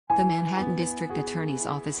The Manhattan District Attorney's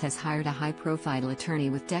Office has hired a high-profile attorney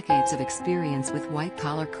with decades of experience with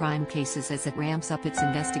white-collar crime cases as it ramps up its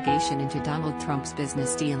investigation into Donald Trump's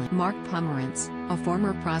business dealing. Mark Pomerantz, a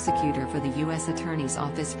former prosecutor for the U.S. Attorney's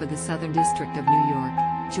Office for the Southern District of New York,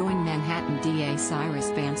 joined Manhattan DA Cyrus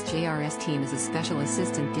Vance Jr.'s team as a special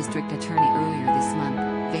assistant district attorney earlier this month.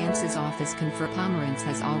 Vance's office confirmed Pomerantz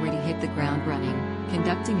has already hit the ground running,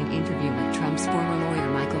 conducting an interview with Trump's former lawyer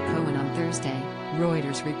Michael Cohen on Thursday.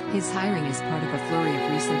 Reuters reported his hiring is part of a flurry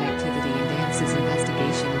of recent activity in Vance's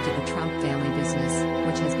investigation into the Trump family business,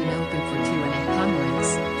 which has been open for 2.5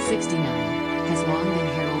 Pomerantz, 69, has long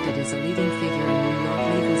been heralded as a leading figure in New York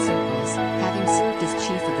legal circles, having served as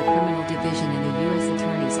chief of the criminal division in the U.S.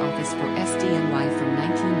 Attorney's Office for SDNY from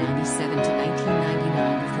 1997 to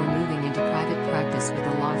 1999 before moving into private practice with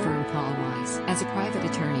the law firm Paul Weiss. As a private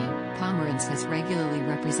attorney, Pomerantz has regularly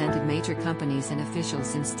represented major companies and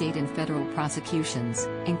officials in state and federal prosecutions,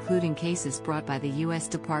 including cases brought by the U.S.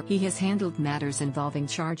 Department. He has handled matters involving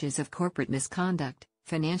charges of corporate misconduct,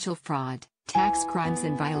 financial fraud, tax crimes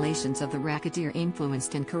and violations of the Racketeer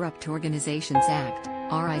Influenced and Corrupt Organizations Act,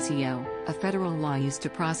 RICO, a federal law used to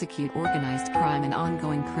prosecute organized crime and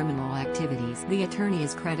ongoing criminal activities. The attorney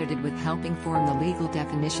is credited with helping form the legal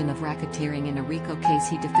definition of racketeering in a RICO case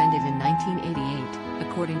he defended in 1988,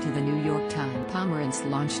 according to the New York Times. Pomerantz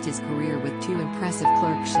launched his career with two impressive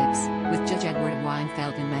clerkships, with Judge Edward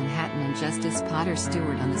Weinfeld in Manhattan and Justice Potter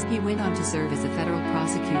Stewart on the. He went on to serve as a federal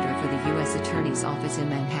prosecutor for the U.S. Attorney's Office in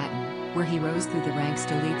Manhattan, where he rose through the ranks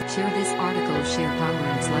to lead. Share this article. Share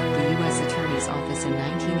Pomerantz left the U.S. Attorney's Office in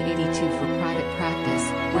 1982 for private practice,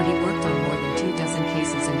 where he worked on more than 24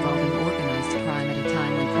 cases involving organized crime at a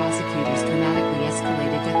time when prosecutors dramatically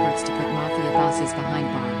escalated efforts to put mafia bosses behind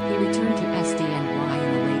bars. He returned to SDNY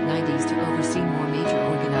in the late 90s to oversee more major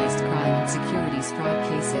organized crime and securities fraud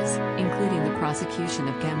cases, including the prosecution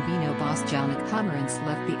of Gambino boss John Pomerantz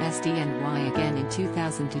left the SDNY again in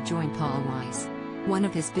 2000 to join Paul Weiss. One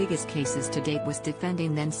of his biggest cases to date was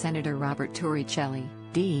defending then-Senator Robert Torricelli,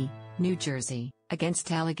 D., New Jersey,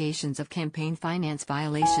 against allegations of campaign finance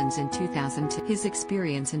violations in 2002. His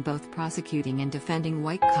experience in both prosecuting and defending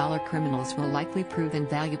white-collar criminals will likely prove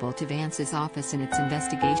invaluable to Vance's office in its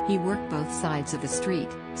investigation. He worked both sides of the street,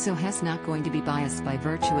 so he's not going to be biased by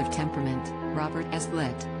virtue of temperament. Robert S.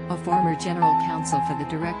 Litt, a former general counsel for the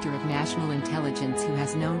Director of National Intelligence who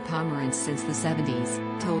has known Pomerantz since the 70s,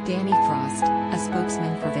 told Danny Frost, a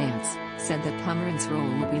spokesman for Vance, said that Pomerantz's role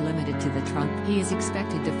will be limited to the Trump. He is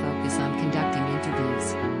expected to focus on conducting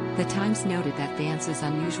interviews. The Times noted that Vance's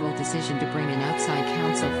unusual decision to bring in outside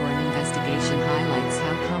counsel for an investigation highlights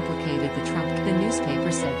how complicated the Trump. The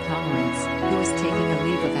newspaper said Pomerantz, who is taking a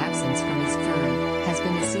leave of absence from his firm, has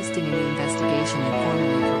been assisting in the investigation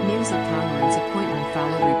informally. News of Pomerantz's appointment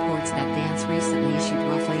followed reports that Vance recently issued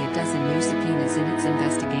roughly a dozen new subpoenas in its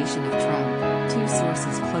investigation of Trump. Two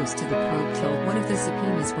sources close to the probe told one of the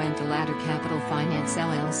subpoenas went to Ladder Capital Finance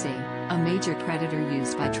LLC, a major creditor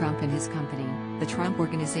used by Trump and his company, the Trump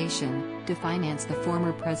Organization, to finance the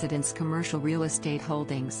former president's commercial real estate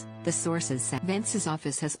holdings, the sources said. Vance's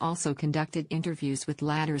office has also conducted interviews with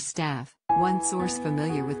Ladder's staff. One source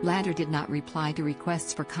familiar with Ladder did not reply to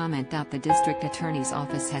requests for comment. The district attorney's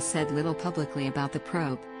office has said little publicly about the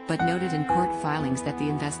probe, but noted in court filings that the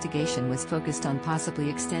investigation was focused on possibly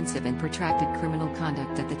extensive and protracted criminal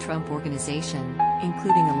conduct at the Trump Organization,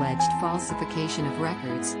 including alleged falsification of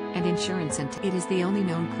records and insurance, and it is the only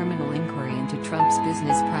known criminal inquiry into Trump's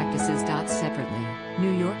business practices. Separately,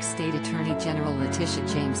 New York State Attorney General Letitia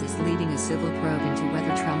James is leading a civil probe into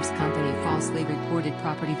whether Trump's company falsely reported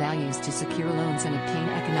property values to secure loans and obtain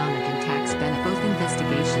economic and tax benefits. Both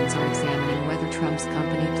investigations are examining whether Trump's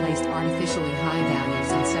company placed artificially high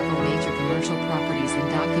values on several major commercial properties and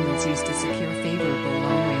documents used to secure favorable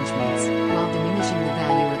loan arrangements, while diminishing the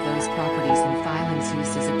value of those properties and filings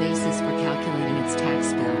used as a basis for calculating its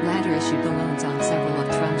tax bill. Ladder issued the loans on several of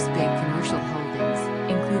Trump's big commercial holdings,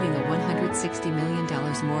 including a $160 million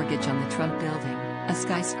mortgage on the Trump Building, a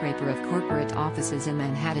skyscraper of corporate offices in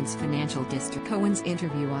Manhattan's financial district. Cohen's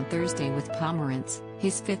interview on Thursday with Pomerantz,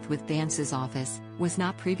 his fifth with Vance's office, was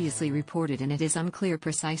not previously reported, and it is unclear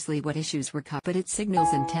precisely what issues were covered, but it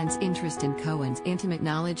signals intense interest in Cohen's intimate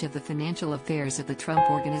knowledge of the financial affairs of the Trump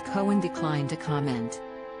organization. Cohen declined to comment.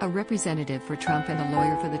 A representative for Trump and a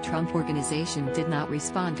lawyer for the Trump Organization did not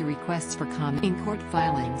respond to requests for comment. In court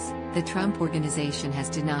filings, the Trump Organization has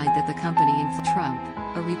denied that the company Trump,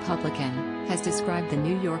 a Republican, has described the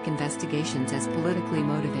New York investigations as politically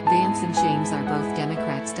motivated. Vance and James are both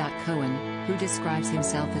Democrats. Cohen, who describes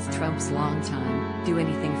himself as Trump's longtime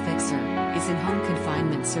do-anything fixer, is in home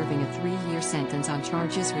confinement serving a 3-year sentence on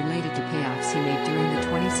charges related to payoffs he made during the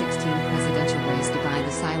 2016 presidential race to buy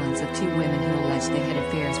the silence of 2 women who alleged they had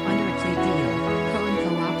affairs under a plea deal. Cohen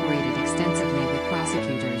cooperated extensively with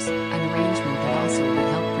prosecutors, an arrangement that also would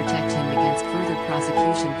help protect him against further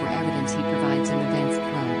prosecution for evidence he provides in the Vance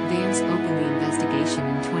probe. Vance opened the investigation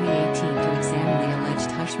in 2018 to examine the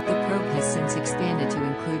alleged hush. The probe has since expanded to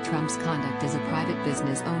include Trump's conduct as a private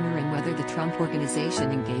business owner and whether the Trump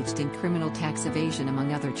Organization engaged in criminal tax evasion,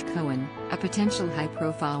 among others. Cohen, a potential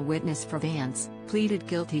high-profile witness for Vance, pleaded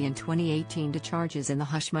guilty in 2018 to charges in the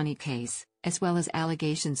hush money case, as well as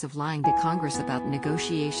allegations of lying to Congress about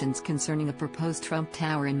negotiations concerning a proposed Trump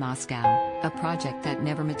Tower in Moscow, a project that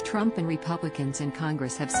never met. Trump and Republicans in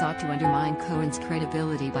Congress have sought to undermine Cohen's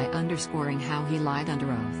credibility by underscoring how he lied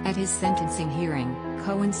under oath. At his sentencing hearing,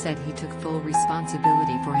 Cohen said he took full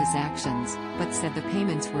responsibility for his actions, but said the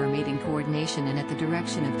payments were made in coordination and at the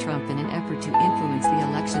direction of Trump in an effort to influence the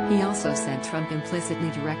election. He also said Trump implicitly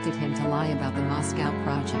directed him to lie about the Moscow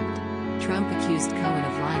project. Trump accused Cohen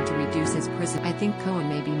of lying to reduce his prison. I think Cohen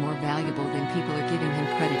may be more valuable than people are giving him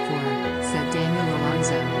credit for, said Daniel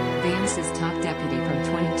Alonzo, Vance's top deputy from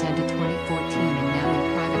 2010 to 2014 and now in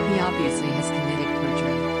private. He obviously has committed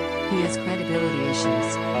perjury. He has credibility issues.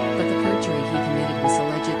 But the perjury he committed was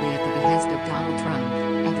allegedly at the behest of Donald Trump,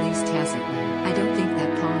 at least tacitly. I don't think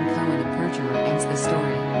that calling Cohen a perjurer ends the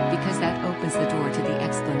story, because that opens the door to the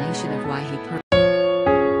explanation of why he